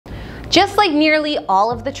Just like nearly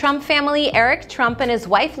all of the Trump family, Eric Trump and his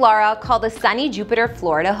wife Lara call the sunny Jupiter,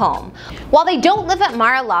 Florida home. While they don't live at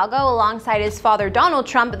Mar-a-Lago alongside his father Donald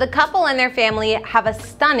Trump, the couple and their family have a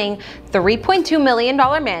stunning $3.2 million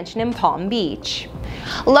mansion in Palm Beach.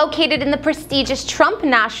 Located in the prestigious Trump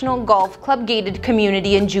National Golf Club gated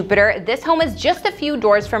community in Jupiter, this home is just a few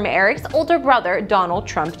doors from Eric's older brother, Donald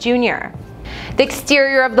Trump Jr. The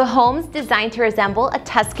exterior of the home is designed to resemble a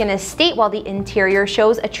Tuscan estate, while the interior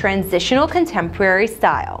shows a transitional contemporary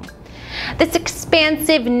style. This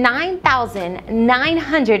expansive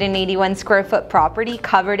 9,981 square foot property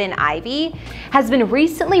covered in ivy has been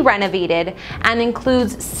recently renovated and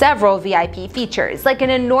includes several VIP features, like an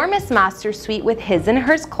enormous master suite with his and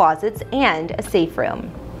hers closets and a safe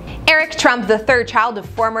room. Eric Trump, the third child of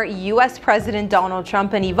former U.S. President Donald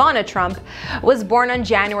Trump and Ivana Trump, was born on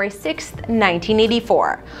January 6,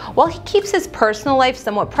 1984. While he keeps his personal life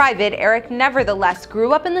somewhat private, Eric nevertheless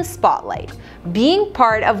grew up in the spotlight, being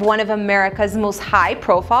part of one of America's most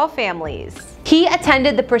high-profile families. He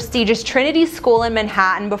attended the prestigious Trinity School in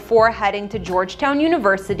Manhattan before heading to Georgetown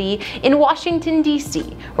University in Washington, D.C.,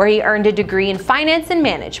 where he earned a degree in finance and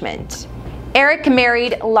management. Eric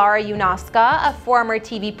married Lara, a former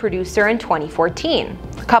TV producer, in 2014.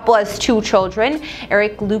 The couple has two children,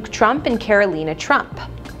 Eric Luke Trump and Carolina Trump.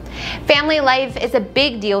 Family life is a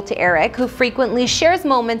big deal to Eric, who frequently shares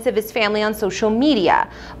moments of his family on social media.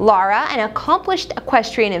 Lara, an accomplished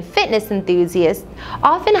equestrian and fitness enthusiast,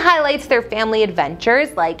 often highlights their family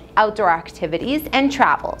adventures like outdoor activities and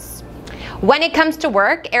travels. When it comes to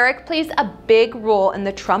work, Eric plays a big role in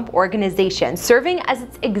the Trump organization, serving as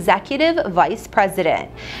its executive vice president.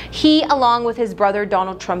 He, along with his brother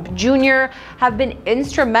Donald Trump Jr., have been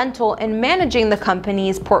instrumental in managing the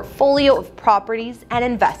company's portfolio of properties and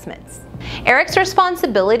investments. Eric's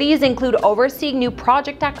responsibilities include overseeing new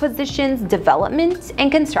project acquisitions, development,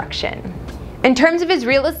 and construction. In terms of his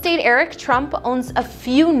real estate, Eric Trump owns a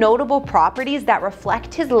few notable properties that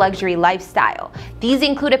reflect his luxury lifestyle. These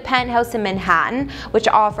include a penthouse in Manhattan, which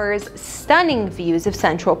offers stunning views of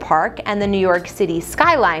Central Park and the New York City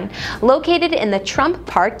skyline, located in the Trump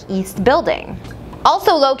Park East building.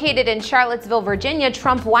 Also located in Charlottesville, Virginia,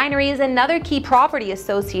 Trump Winery is another key property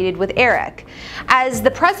associated with Eric. As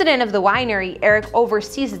the president of the winery, Eric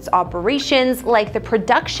oversees its operations, like the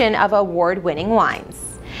production of award-winning wines.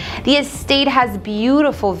 The estate has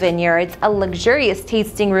beautiful vineyards, a luxurious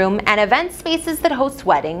tasting room, and event spaces that host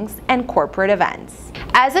weddings and corporate events.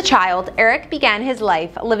 As a child, Eric began his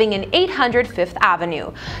life living in 800 Fifth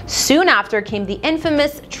Avenue. Soon after came the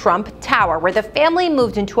infamous Trump Tower, where the family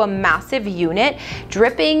moved into a massive unit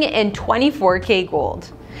dripping in 24K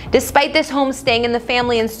gold. Despite this home staying in the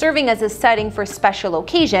family and serving as a setting for special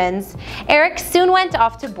occasions, Eric soon went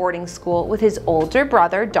off to boarding school with his older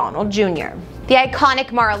brother Donald Jr. The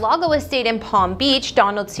iconic Mar-a-Lago estate in Palm Beach,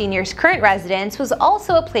 Donald Sr.'s current residence, was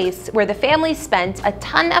also a place where the family spent a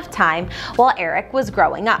ton of time while Eric was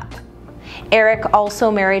growing up. Eric also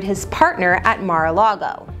married his partner at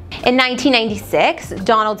Mar-a-Lago. In 1996,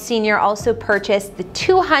 Donald Sr. also purchased the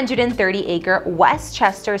 230-acre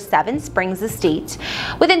Westchester Seven Springs estate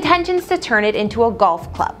with intentions to turn it into a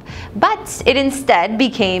golf club, but it instead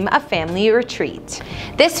became a family retreat.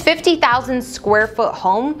 This 50,000 square foot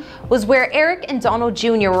home was where Eric and Donald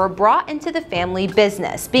Jr. were brought into the family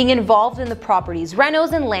business, being involved in the property's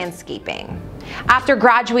renos and landscaping. After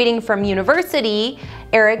graduating from university,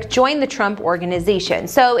 Eric joined the Trump organization,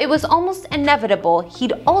 so it was almost inevitable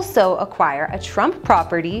he'd also acquire a Trump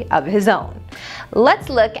property of his own. Let's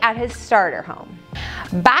look at his starter home.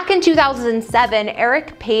 Back in 2007,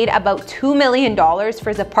 Eric paid about $2 million for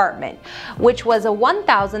his apartment, which was a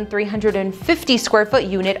 1,350 square foot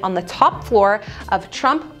unit on the top floor of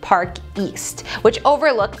Trump Park East, which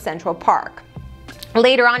overlooked Central Park.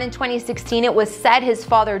 Later on in 2016, it was said his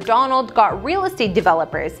father Donald got real estate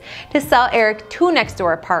developers to sell Eric two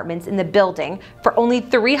next-door apartments in the building for only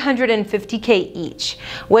 $350K each,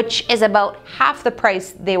 which is about half the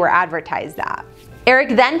price they were advertised at. Eric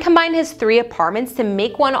then combined his three apartments to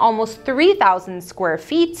make one almost 3,000 square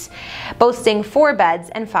feet, boasting 4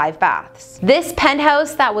 beds and 5 baths. This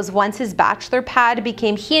penthouse that was once his bachelor pad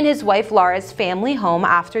became he and his wife Lara's family home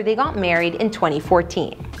after they got married in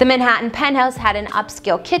 2014. The Manhattan penthouse had an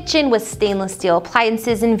upscale kitchen with stainless steel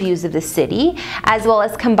appliances and views of the city, as well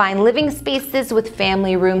as combined living spaces with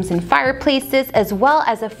family rooms and fireplaces, as well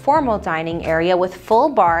as a formal dining area with full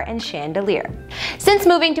bar and chandelier. Since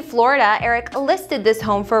moving to Florida, Eric listed this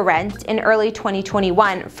home for rent in early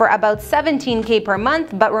 2021 for about $17K per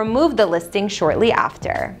month, but removed the listing shortly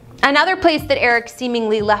after. Another place that Eric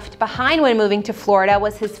seemingly left behind when moving to Florida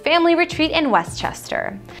was his family retreat in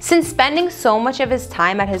Westchester. Since spending so much of his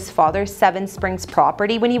time at his father's Seven Springs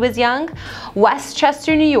property when he was young,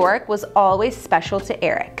 Westchester, New York was always special to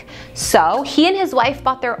Eric. So he and his wife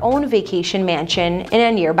bought their own vacation mansion in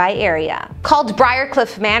a nearby area. Called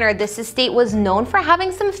Briarcliff Manor, this estate was known for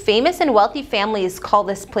having some famous and wealthy families call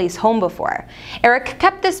this place home before. Eric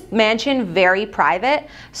kept this mansion very private,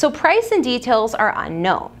 so price and details are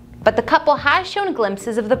unknown. But the couple has shown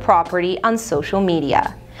glimpses of the property on social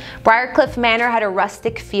media. Briarcliff Manor had a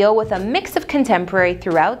rustic feel with a mix of contemporary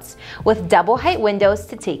throughout, with double-height windows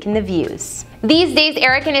to take in the views. These days,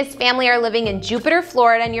 Eric and his family are living in Jupiter,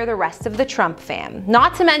 Florida, near the rest of the Trump fam,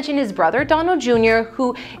 not to mention his brother Donald Jr.,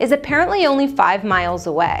 who is apparently only 5 miles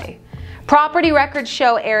away. Property records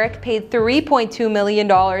show Eric paid $3.2 million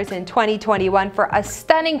in 2021 for a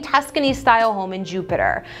stunning Tuscany-style home in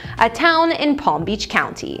Jupiter, a town in Palm Beach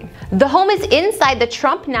County. The home is inside the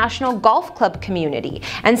Trump National Golf Club community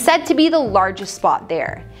and said to be the largest spot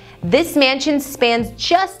there. This mansion spans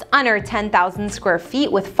just under 10,000 square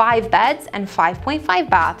feet with 5 beds and 5.5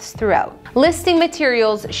 baths throughout. Listing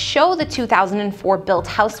materials show the 2004 built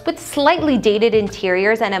house with slightly dated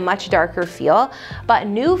interiors and a much darker feel, but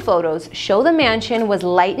new photos show the mansion was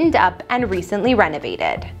lightened up and recently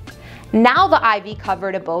renovated. Now the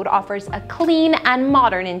ivy-covered abode offers a clean and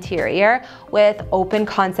modern interior with open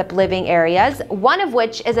concept living areas, one of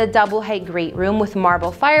which is a double-height great room with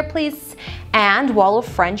marble fireplace and wall of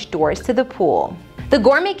French doors to the pool. The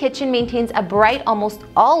gourmet kitchen maintains a bright, almost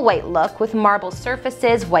all-white look with marble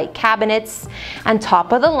surfaces, white cabinets, and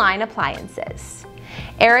top-of-the-line appliances.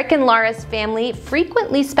 Eric and Lara's family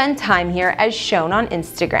frequently spend time here as shown on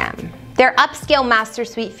Instagram. Their upscale master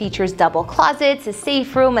suite features double closets, a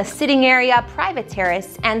safe room, a sitting area, private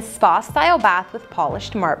terrace, and spa-style bath with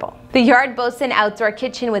polished marble. The yard boasts an outdoor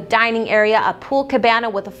kitchen with dining area, a pool cabana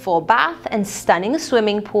with a full bath, and stunning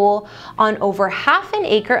swimming pool on over half an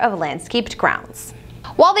acre of landscaped grounds.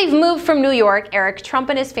 While they've moved from New York, Eric Trump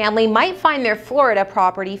and his family might find their Florida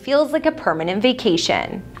property feels like a permanent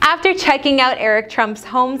vacation. After checking out Eric Trump's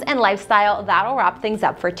homes and lifestyle, that'll wrap things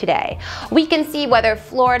up for today. We can see whether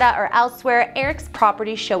Florida or elsewhere, Eric's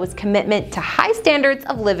properties show his commitment to high standards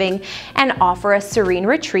of living and offer a serene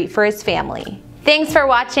retreat for his family. Thanks for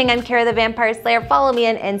watching. I'm Kara the Vampire Slayer. Follow me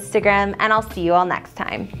on Instagram, and I'll see you all next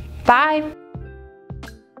time. Bye!